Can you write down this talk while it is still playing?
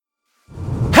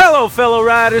Hello, fellow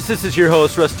riders. This is your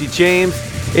host, Rusty James.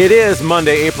 It is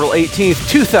Monday, April 18th,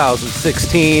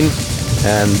 2016,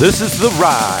 and this is The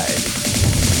Ride.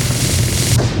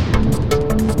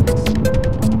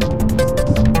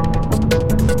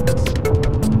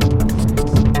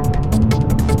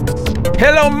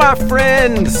 Hello, my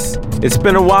friends. It's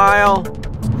been a while.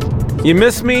 You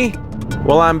miss me?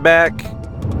 Well, I'm back.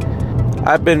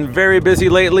 I've been very busy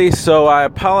lately, so I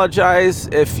apologize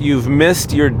if you've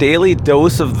missed your daily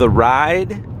dose of The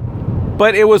Ride.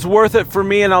 But it was worth it for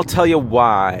me, and I'll tell you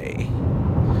why.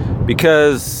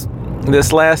 Because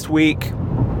this last week,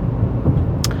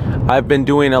 I've been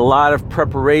doing a lot of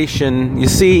preparation. You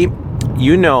see,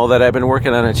 you know that I've been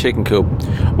working on a chicken coop.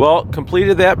 Well,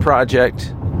 completed that project.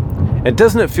 And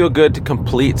doesn't it feel good to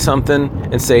complete something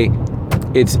and say,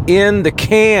 it's in the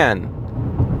can?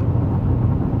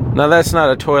 Now, that's not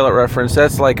a toilet reference.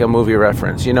 That's like a movie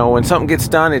reference. You know, when something gets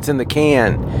done, it's in the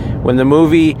can. When the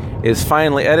movie is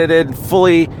finally edited,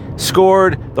 fully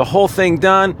scored, the whole thing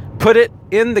done, put it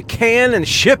in the can and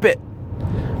ship it.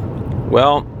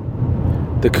 Well,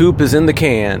 the coop is in the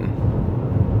can.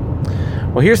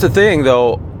 Well, here's the thing,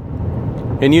 though.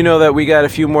 And you know that we got a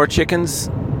few more chickens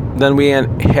than we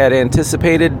had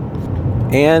anticipated.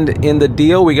 And in the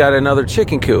deal, we got another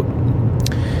chicken coop.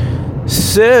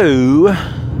 So,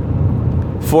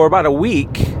 for about a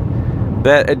week,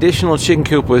 that additional chicken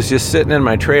coop was just sitting in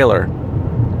my trailer.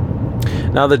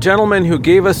 Now, the gentleman who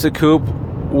gave us the coop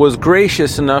was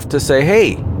gracious enough to say,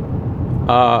 hey,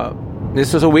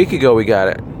 this was a week ago we got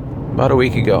it. About a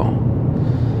week ago.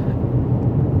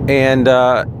 And,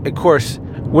 of course,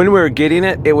 when we were getting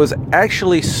it, it was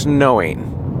actually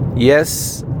snowing.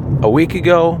 Yes, a week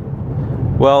ago.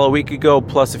 Well, a week ago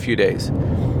plus a few days.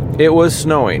 It was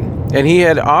snowing. And he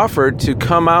had offered to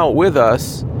come out with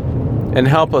us and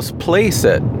help us place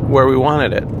it where we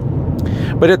wanted it.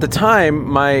 But at the time,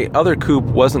 my other coop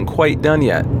wasn't quite done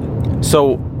yet.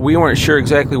 So we weren't sure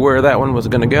exactly where that one was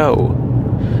going to go.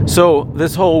 So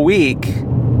this whole week,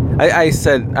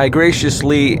 I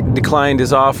graciously declined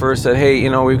his offer, said, hey, you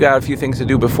know, we've got a few things to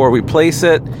do before we place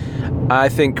it. I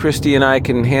think Christy and I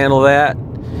can handle that.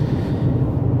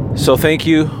 So thank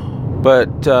you,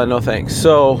 but no thanks.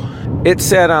 So it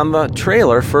sat on the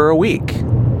trailer for a week.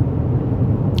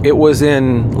 It was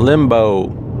in limbo.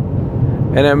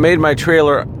 And it made my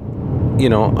trailer, you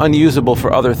know, unusable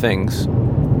for other things.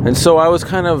 And so I was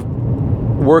kind of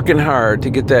working hard to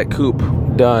get that coop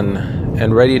done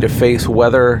and ready to face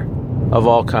weather of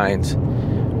all kinds.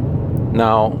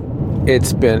 Now,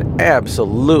 it's been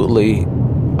absolutely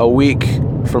a week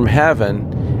from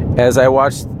heaven as I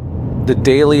watched the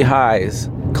daily highs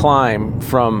climb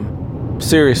from,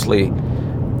 seriously,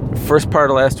 first part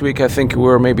of last week, I think we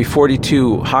were maybe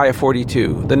 42, high of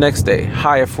 42. The next day,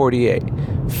 high of 48,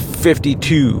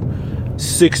 52,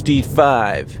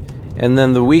 65. And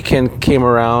then the weekend came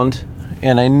around,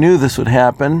 and I knew this would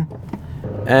happen.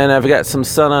 And I've got some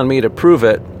sun on me to prove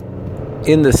it.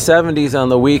 In the 70s on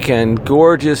the weekend,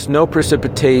 gorgeous, no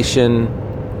precipitation,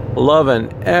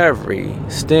 loving every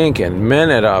stinking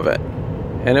minute of it.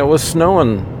 And it was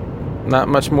snowing not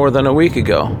much more than a week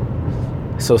ago.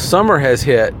 So summer has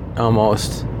hit,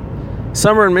 almost.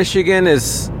 Summer in Michigan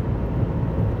is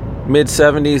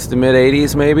mid-70s to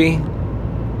mid-80s, maybe.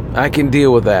 I can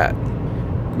deal with that.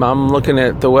 I'm looking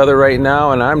at the weather right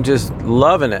now, and I'm just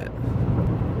loving it.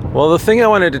 Well, the thing I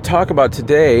wanted to talk about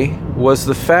today was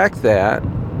the fact that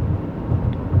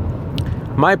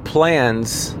my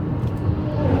plans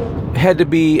had to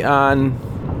be on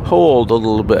hold a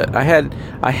little bit. I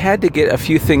had to get a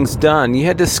few things done. You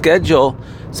had to schedule.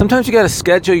 Sometimes you got to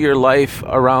schedule your life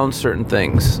around certain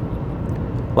things,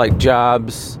 like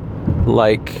jobs,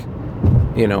 like,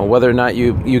 you know, whether or not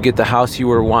you get the house you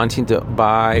were wanting to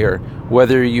buy, or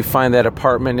whether you find that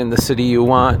apartment in the city you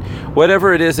want.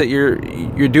 Whatever it is that you're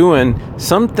doing,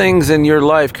 some things in your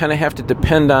life kind of have to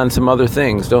depend on some other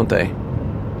things, don't they?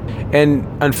 And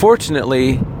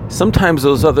unfortunately, sometimes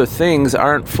those other things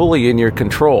aren't fully in your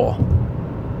control.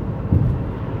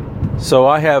 So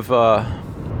I have,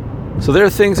 so there are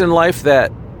things in life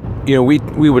that, you know,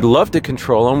 we would love to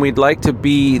control, and we'd like to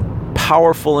be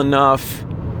powerful enough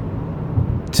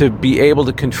to be able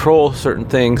to control certain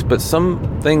things, but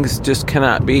some things just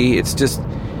cannot be. It's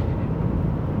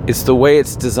the way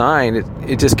it's designed.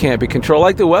 It just can't be controlled.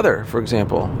 Like the weather, for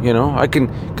example. You know, I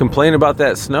can complain about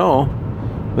that snow,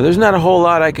 but there's not a whole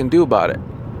lot I can do about it.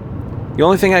 The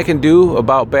only thing I can do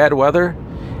about bad weather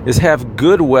is have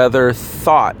good weather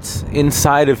thoughts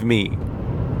inside of me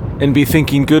and be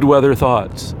thinking good weather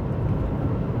thoughts.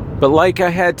 But like I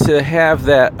had to have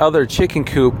that other chicken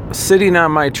coop sitting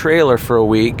on my trailer for a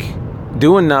week,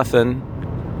 doing nothing,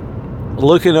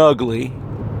 looking ugly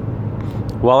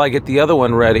while I get the other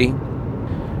one ready.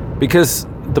 Because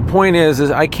the point is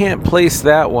I can't place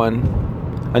that one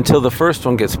until the first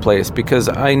one gets placed, because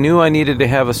I knew I needed to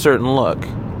have a certain look.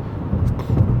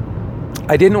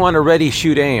 I didn't want to ready,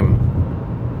 shoot, aim.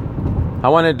 I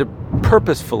wanted to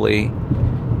purposefully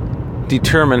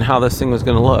determine how this thing was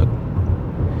going to look.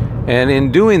 And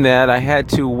in doing that, I had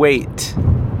to wait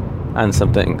on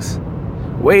some things.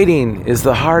 Waiting is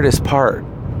the hardest part.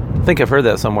 I think I've heard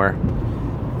that somewhere.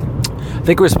 I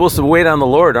think we're supposed to wait on the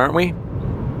Lord, aren't we?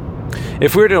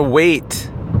 If we were to wait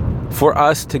for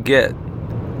us to get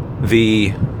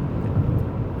the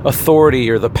authority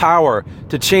or the power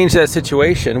to change that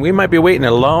situation, we might be waiting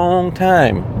a long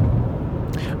time.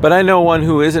 But I know one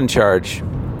who is in charge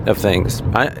of things.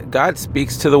 God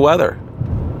speaks to the weather.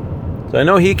 So I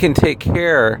know He can take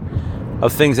care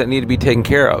of things that need to be taken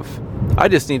care of. I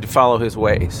just need to follow His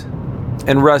ways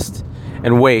and rest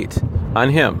and wait on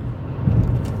Him.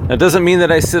 That doesn't mean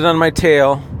that I sit on my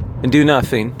tail and do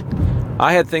nothing.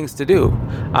 I had things to do.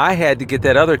 I had to get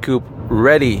that other coop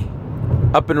ready,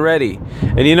 up and ready.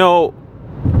 And you know,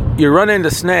 you run into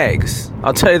snags.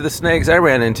 I'll tell you the snags I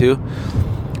ran into.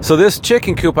 So this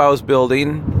chicken coop I was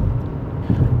building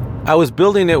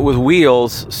it with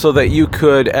wheels so that you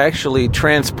could actually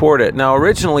transport it. Now,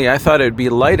 originally, I thought it would be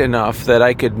light enough that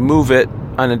I could move it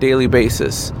on a daily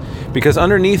basis, because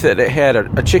underneath it had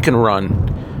a chicken run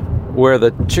where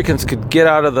the chickens could get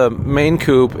out of the main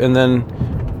coop and then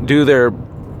do their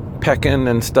pecking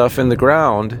and stuff in the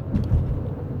ground.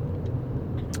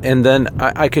 And then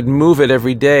I could move it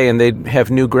every day and they'd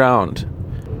have new ground.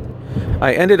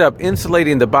 I ended up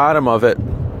insulating the bottom of it.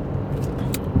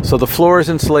 So the floor is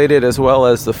insulated, as well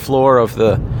as the floor of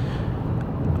the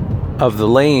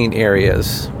laying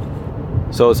areas.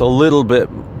 So it's a little bit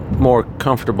more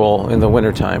comfortable in the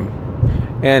wintertime.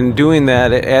 And doing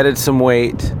that, it added some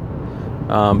weight.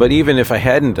 But even if I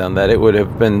hadn't done that, it would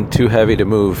have been too heavy to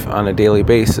move on a daily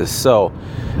basis. So,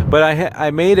 but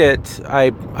I made it.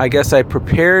 I guess I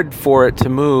prepared for it to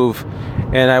move,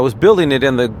 and I was building it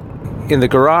in the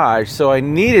garage, so I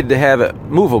needed to have it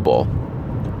movable.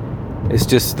 It's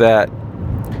just that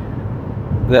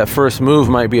first move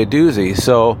might be a doozy.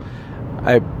 So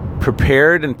I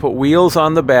prepared and put wheels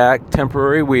on the back,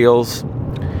 temporary wheels,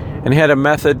 and had a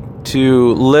method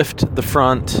to lift the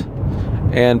front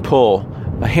and pull.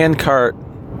 A hand cart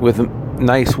with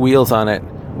nice wheels on it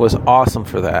was awesome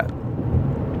for that.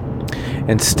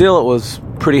 And still it was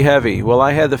pretty heavy. Well,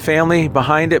 I had the family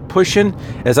behind it pushing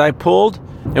as I pulled,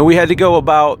 and we had to go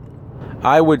about,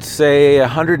 I would say,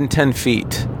 110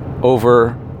 feet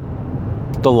over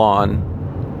the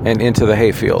lawn and into the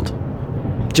hayfield.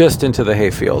 Just into the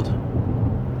hayfield.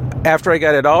 After I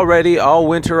got it all ready, all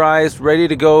winterized, ready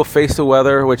to go face the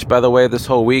weather, which, by the way, this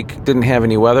whole week didn't have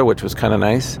any weather, which was kind of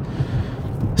nice.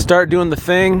 Start doing the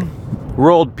thing,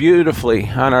 rolled beautifully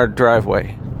on our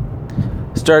driveway.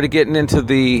 Started getting into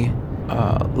the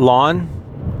lawn,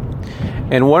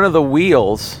 and one of the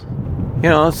wheels, you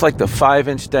know, it's like the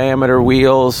 5-inch diameter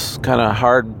wheels, kind of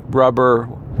hard rubber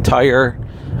tire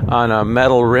on a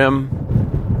metal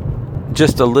rim,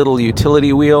 just a little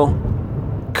utility wheel,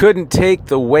 couldn't take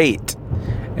the weight.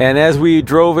 And as we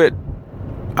drove it,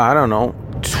 I don't know,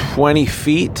 20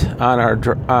 feet on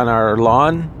our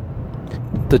lawn,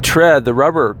 the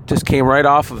rubber just came right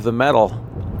off of the metal.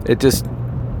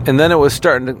 And then it was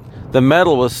the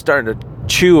metal was starting to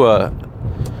chew a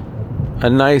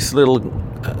nice little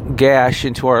gash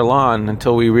into our lawn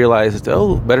until we realized,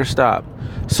 oh, better stop.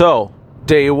 So,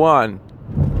 day one,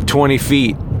 20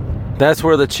 feet. That's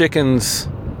where the chickens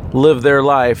live their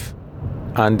life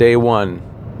on day one.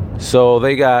 So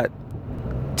they got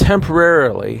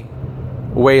temporarily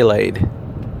waylaid.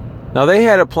 Now they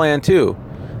had a plan too.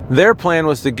 Their plan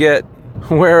was to get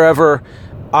wherever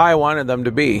I wanted them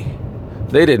to be.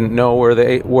 They didn't know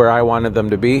where I wanted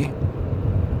them to be,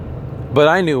 but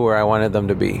I knew where I wanted them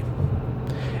to be.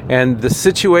 And the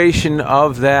situation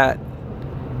of that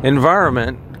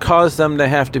environment caused them to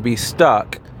have to be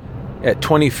stuck at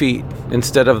 20 feet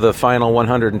instead of the final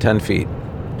 110 feet.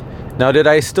 Now, did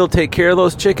I still take care of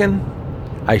those chicken?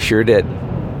 I sure did.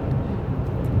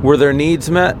 Were their needs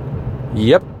met?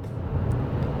 Yep.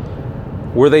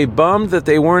 Were they bummed that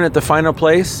they weren't at the final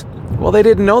place? Well, they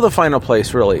didn't know the final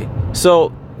place, really.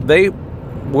 So they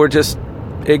were just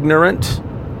ignorant.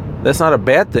 That's not a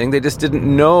bad thing. They just didn't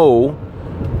know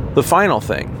the final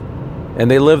thing. And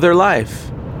they lived their life.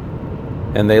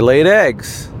 And they laid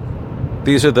eggs.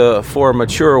 These are the 4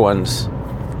 mature ones.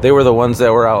 They were the ones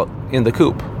that were out in the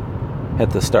coop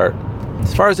at the start.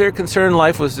 As far as they're concerned,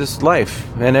 life was just life.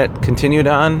 And it continued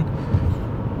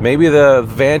on Maybe the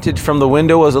vantage from the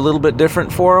window was a little bit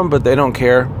different for them, but they don't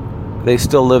care. They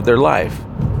still live their life.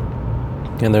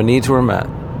 And their needs were met.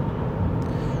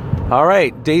 All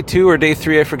right, day 2 or day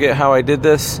 3, I forget how I did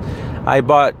this. I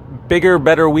bought bigger,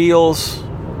 better wheels,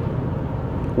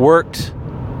 worked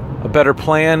a better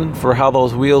plan for how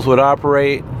those wheels would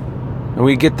operate, and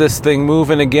we get this thing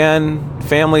moving again.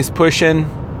 Family's pushing.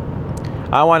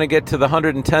 I want to get to the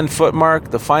 110-foot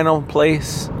mark, the final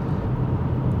place,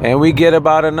 and we get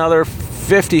about another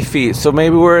 50 feet, so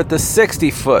maybe we're at the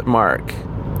 60-foot mark.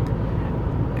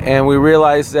 And we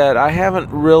realize that I haven't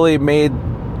really made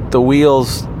the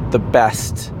wheels the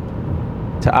best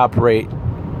to operate,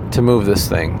 to move this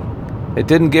thing. It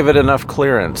didn't give it enough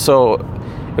clearance, so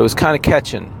it was kind of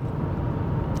catching.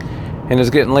 And it was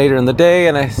getting later in the day,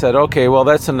 and I said, okay, well,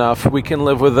 that's enough. We can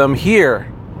live with them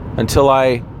here until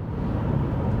I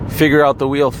figure out the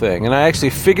wheel thing. And I actually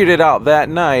figured it out that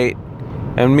night,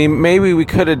 and maybe we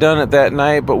could have done it that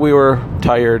night, but we were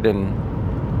tired, and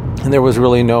there was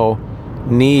really no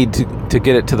need to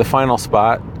get it to the final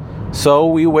spot. So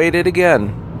we waited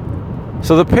again.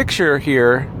 So the picture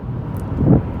here,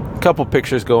 a couple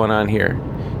pictures going on here.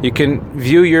 You can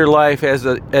view your life as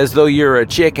though you're a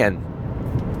chicken.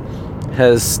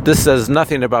 This says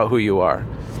nothing about who you are.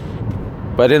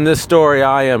 But in this story,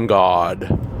 I am God.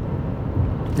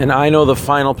 And I know the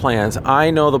final plans. I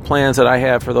know the plans that I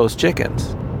have for those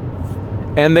chickens.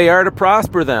 And they are to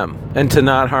prosper them and to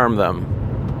not harm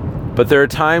them. But there are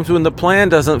times when the plan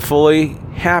doesn't fully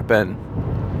happen.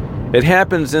 It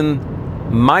happens in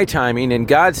my timing, in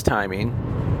God's timing.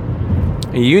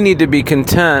 And you need to be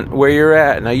content where you're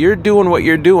at. Now, you're doing what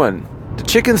you're doing. The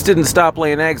chickens didn't stop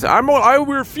laying eggs. I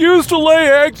refuse to lay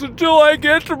eggs until I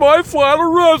get to my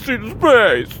final resting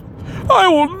space. I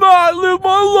will not live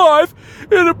my life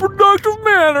in a productive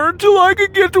manner until I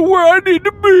can get to where I need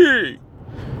to be.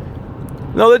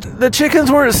 No, the chickens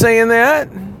weren't saying that.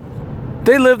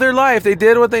 They lived their life. They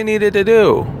did what they needed to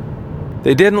do.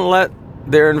 They didn't let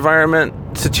their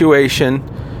environment situation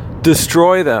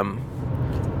destroy them.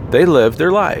 They lived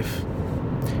their life.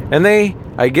 And they,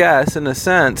 I guess, in a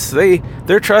sense,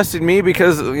 they're trusting me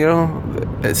because,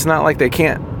 it's not like they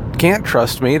can't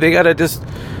trust me. They gotta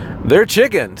they're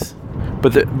chickens.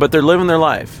 But they're living their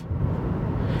life.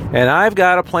 And I've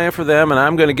got a plan for them, and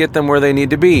I'm going to get them where they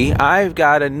need to be. I've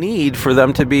got a need for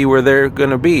them to be where they're going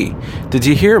to be. Did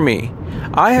you hear me?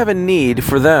 I have a need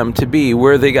for them to be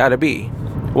where they got to be.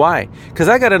 Why? Because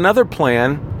I got another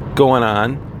plan going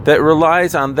on that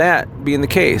relies on that being the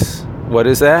case. What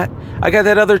is that? I got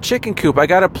that other chicken coop. I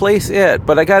got to place it,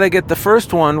 but I got to get the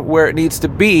first one where it needs to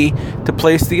be to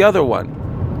place the other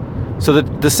one. So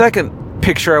the second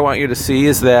picture I want you to see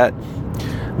is that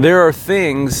there are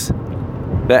things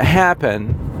that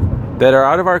happen that are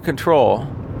out of our control,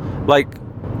 like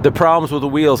the problems with the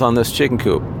wheels on this chicken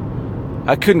coop.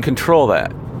 I couldn't control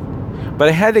that. But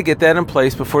I had to get that in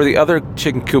place before the other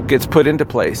chicken coop gets put into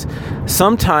place.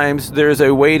 Sometimes there's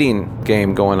a waiting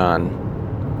game going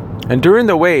on. And during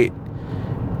the wait,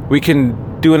 we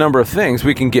can do a number of things.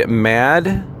 We can get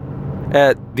mad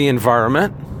at the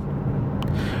environment.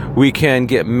 We can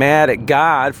get mad at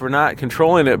God for not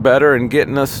controlling it better and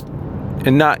getting us,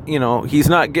 and not, He's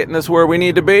not getting us where we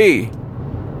need to be.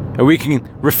 And we can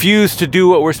refuse to do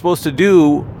what we're supposed to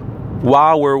do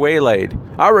while we're waylaid.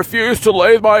 I refuse to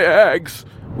lay my eggs.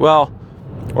 Well,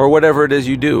 or whatever it is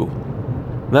you do.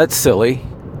 That's silly.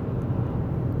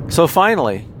 So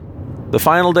finally, the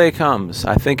final day comes.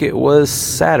 I think it was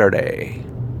Saturday.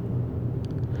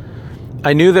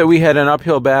 I knew that we had an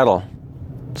uphill battle,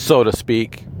 so to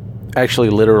speak. Actually,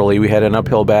 literally, we had an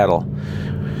uphill battle.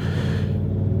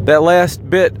 That last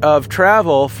bit of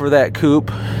travel for that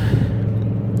coop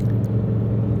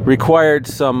required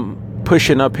some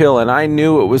pushing uphill, and I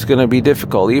knew it was going to be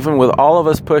difficult. Even with all of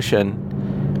us pushing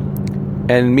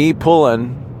and me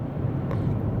pulling,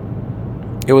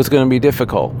 it was going to be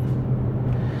difficult.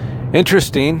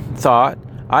 Interesting thought.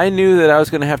 I knew that I was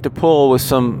going to have to pull with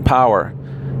some power.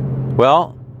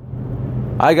 Well,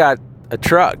 I got a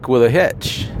truck with a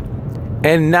hitch.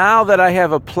 And now that I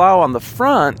have a plow on the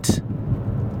front,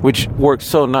 which worked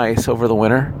so nice over the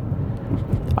winter,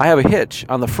 I have a hitch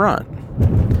on the front.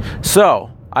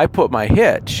 So I put my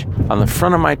hitch on the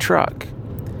front of my truck,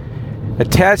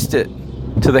 attached it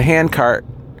to the hand cart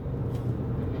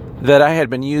that I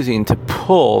had been using to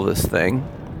pull this thing,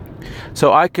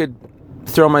 so I could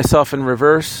throw myself in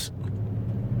reverse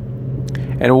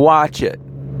and watch it.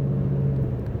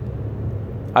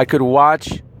 I could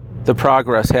watch the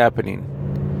progress happening.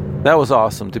 That was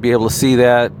awesome to be able to see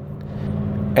that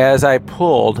as I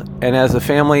pulled and as the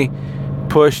family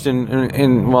pushed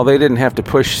and well, they didn't have to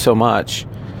push so much,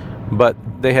 but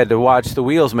they had to watch the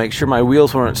wheels, make sure my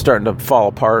wheels weren't starting to fall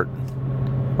apart,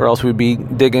 or else we'd be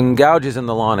digging gouges in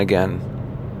the lawn again,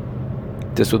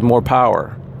 just with more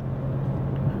power.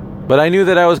 But I knew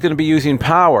that I was going to be using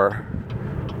power.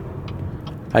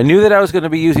 I knew that I was going to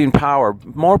be using power,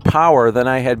 more power than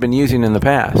I had been using in the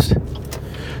past.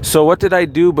 So what did I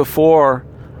do before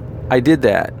I did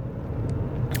that?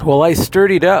 Well, I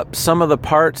sturdied up some of the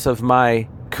parts of my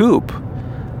coop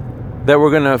that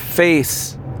were going to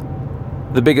face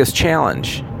the biggest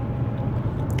challenge.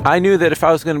 I knew that if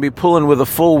I was going to be pulling with the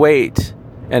full weight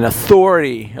and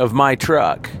authority of my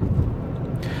truck,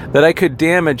 that I could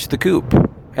damage the coop.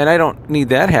 And I don't need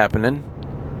that happening.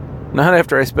 Not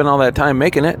after I spent all that time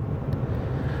making it.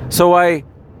 So I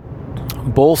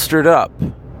bolstered up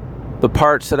the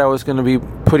parts that I was going to be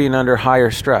putting under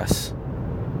higher stress.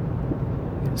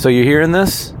 So you're hearing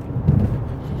this?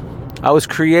 I was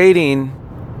creating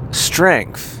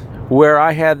strength where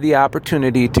I had the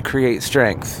opportunity to create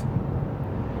strength.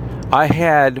 I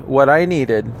had what I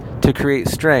needed to create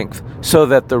strength so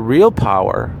that the real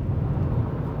power...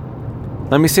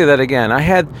 Let me say that again. I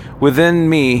had within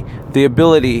me the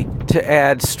ability to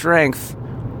add strength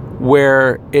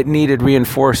where it needed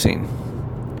reinforcing.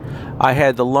 I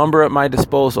had the lumber at my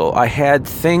disposal. I had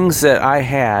things that I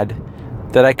had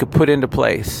that I could put into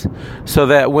place so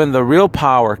that when the real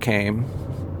power came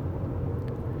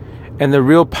and the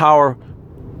real power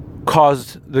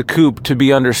caused the coop to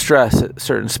be under stress at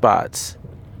certain spots,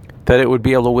 that it would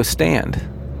be able to withstand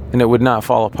and it would not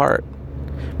fall apart.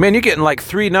 Man, you're getting like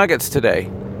 3 nuggets today.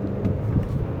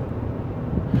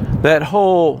 That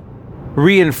whole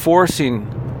reinforcing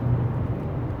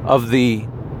of the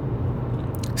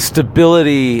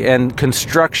stability and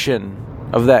construction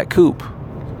of that coop,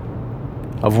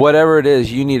 of whatever it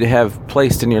is you need to have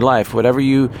placed in your life,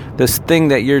 this thing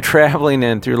that you're traveling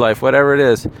in through life, whatever it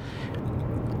is,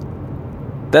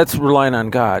 that's relying on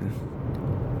God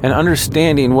and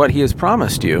understanding what He has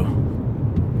promised you.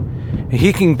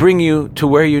 He can bring you to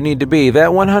where you need to be.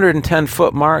 That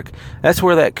 110-foot mark, that's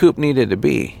where that coop needed to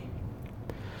be.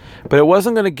 But it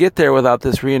wasn't going to get there without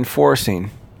this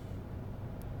reinforcing.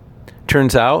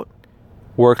 Turns out,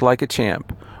 worked like a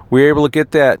champ. We were able to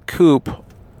get that coop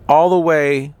all the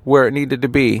way where it needed to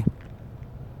be.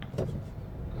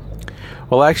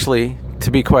 Well, actually,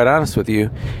 to be quite honest with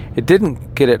you, it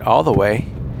didn't get it all the way.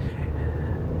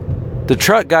 The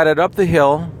truck got it up the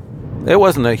hill. It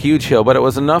wasn't a huge hill, but it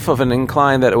was enough of an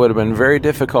incline that it would have been very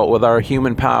difficult with our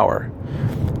human power.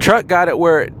 Truck got it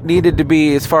where it needed to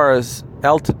be as far as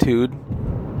altitude,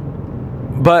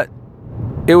 but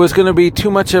it was going to be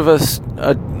too much of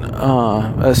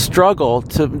a struggle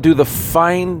to do the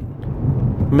fine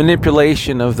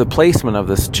manipulation of the placement of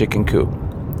this chicken coop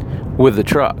with the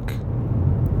truck.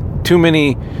 Too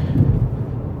many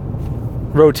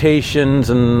rotations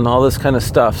and all this kind of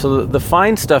stuff. So the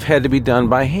fine stuff had to be done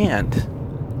by hand.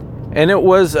 And it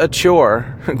was a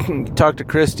chore. Talk to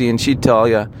Christy and she'd tell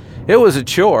you, it was a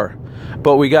chore.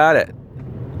 But we got it.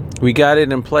 We got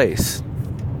it in place.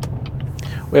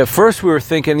 At first we were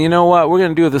thinking, you know what, we're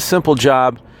going to do the simple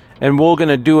job and we're going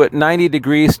to do it 90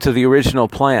 degrees to the original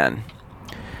plan.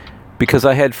 Because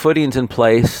I had footings in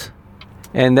place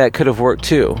and that could have worked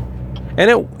too.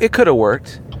 And it could have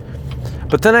worked.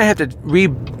 But then I had to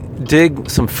re-dig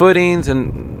some footings,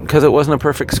 and because it wasn't a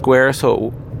perfect square,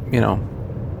 so,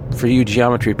 for you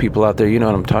geometry people out there, you know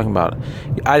what I'm talking about.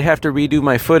 I'd have to redo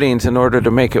my footings in order to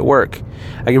make it work.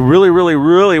 I really, really,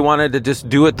 really wanted to just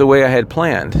do it the way I had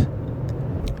planned.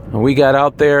 And we got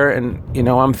out there, and,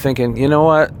 I'm thinking, you know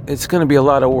what? It's going to be a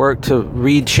lot of work to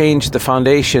re-change the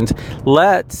foundations.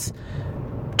 Let's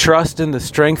trust in the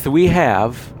strength we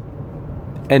have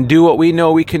and do what we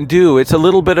know we can do. It's a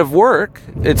little bit of work.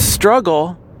 It's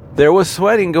struggle. There was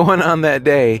sweating going on that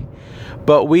day.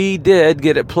 But we did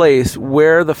get it placed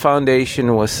where the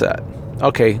foundation was set.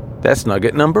 Okay, that's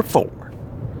nugget number 4.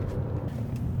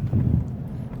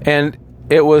 And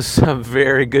it was a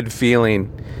very good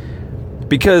feeling.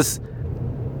 Because,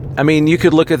 you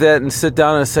could look at that and sit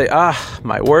down and say,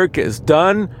 my work is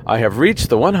done. I have reached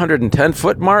the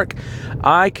 110-foot mark.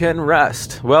 I can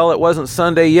rest. Well, it wasn't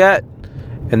Sunday yet.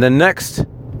 And the next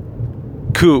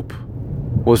coop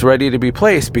was ready to be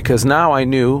placed because now I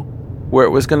knew where it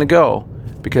was going to go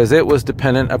because it was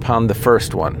dependent upon the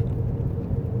first one.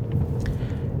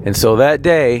 And so that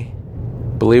day,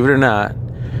 believe it or not,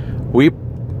 we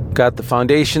got the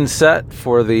foundation set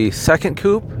for the second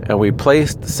coop and we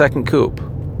placed the second coop.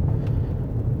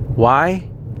 Why?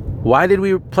 Why did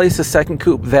we place the second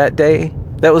coop that day?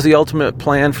 That was the ultimate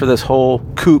plan for this whole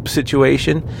coop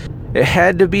situation. It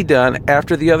had to be done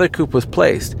after the other coop was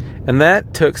placed, and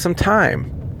that took some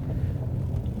time.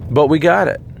 but we got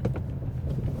it.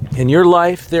 In your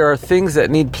life, there are things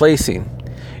that need placing.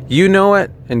 You know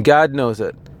it, and God knows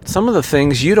it. Some of the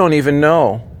things you don't even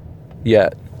know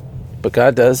yet, but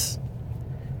God does.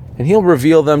 And He'll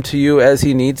reveal them to you as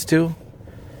He needs to,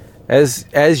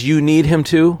 as you need Him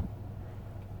to.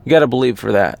 You got to believe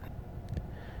for that.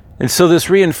 And so this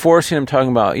reinforcing I'm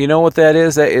talking about, you know what that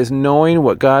is? That is knowing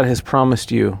what God has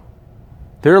promised you.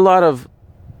 There are a lot of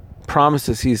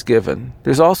promises He's given.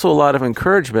 There's also a lot of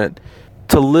encouragement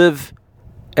to live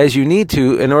as you need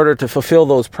to in order to fulfill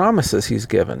those promises He's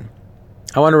given.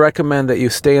 I want to recommend that you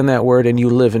stay in that word and you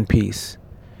live in peace.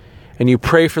 And you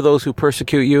pray for those who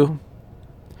persecute you.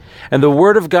 And the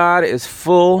word of God is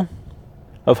full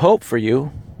of hope for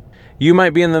you. You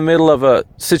might be in the middle of a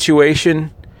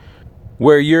situation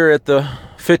where you're at the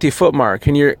 50-foot mark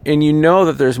and you know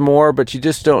that there's more, but you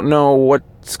just don't know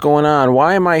what's going on.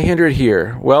 Why am I hindered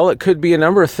here? Well, it could be a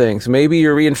number of things. Maybe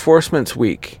your reinforcement's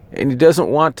weak and He doesn't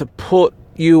want to put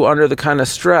you under the kind of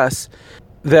stress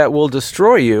that will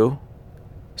destroy you.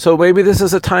 So maybe this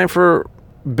is a time for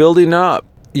building up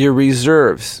your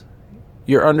reserves,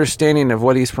 your understanding of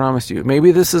what He's promised you.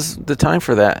 Maybe this is the time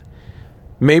for that.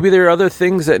 Maybe there are other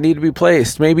things that need to be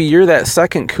placed. Maybe you're that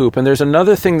second coop and there's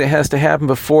another thing that has to happen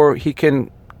before He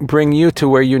can bring you to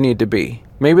where you need to be.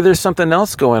 Maybe there's something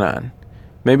else going on.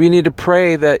 Maybe you need to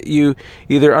pray that you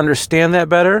either understand that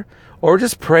better or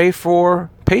just pray for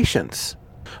patience.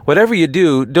 Whatever you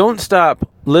do, don't stop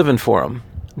living for Him.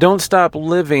 Don't stop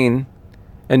living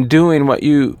and doing what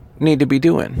you need to be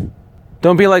doing.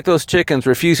 Don't be like those chickens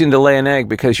refusing to lay an egg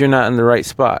because you're not in the right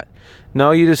spot.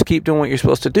 No, you just keep doing what you're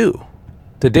supposed to do.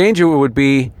 The danger would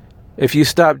be if you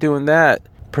stop doing that,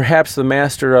 perhaps the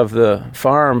master of the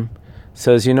farm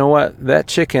says, you know what, that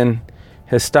chicken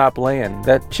has stopped laying.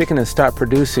 That chicken has stopped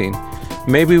producing.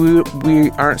 Maybe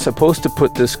we aren't supposed to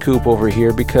put this coop over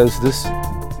here because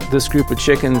this group of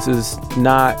chickens is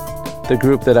not the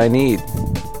group that I need.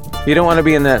 You don't want to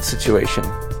be in that situation.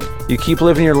 You keep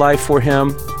living your life for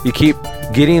Him. You keep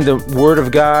getting the Word of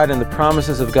God and the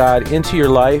promises of God into your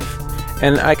life.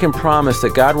 And I can promise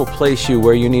that God will place you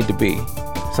where you need to be.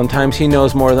 Sometimes He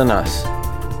knows more than us.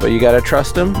 But you got to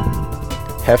trust Him,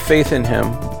 have faith in Him,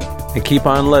 and keep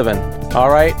on living. All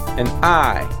right? And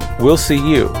I will see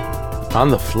you on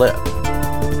the flip.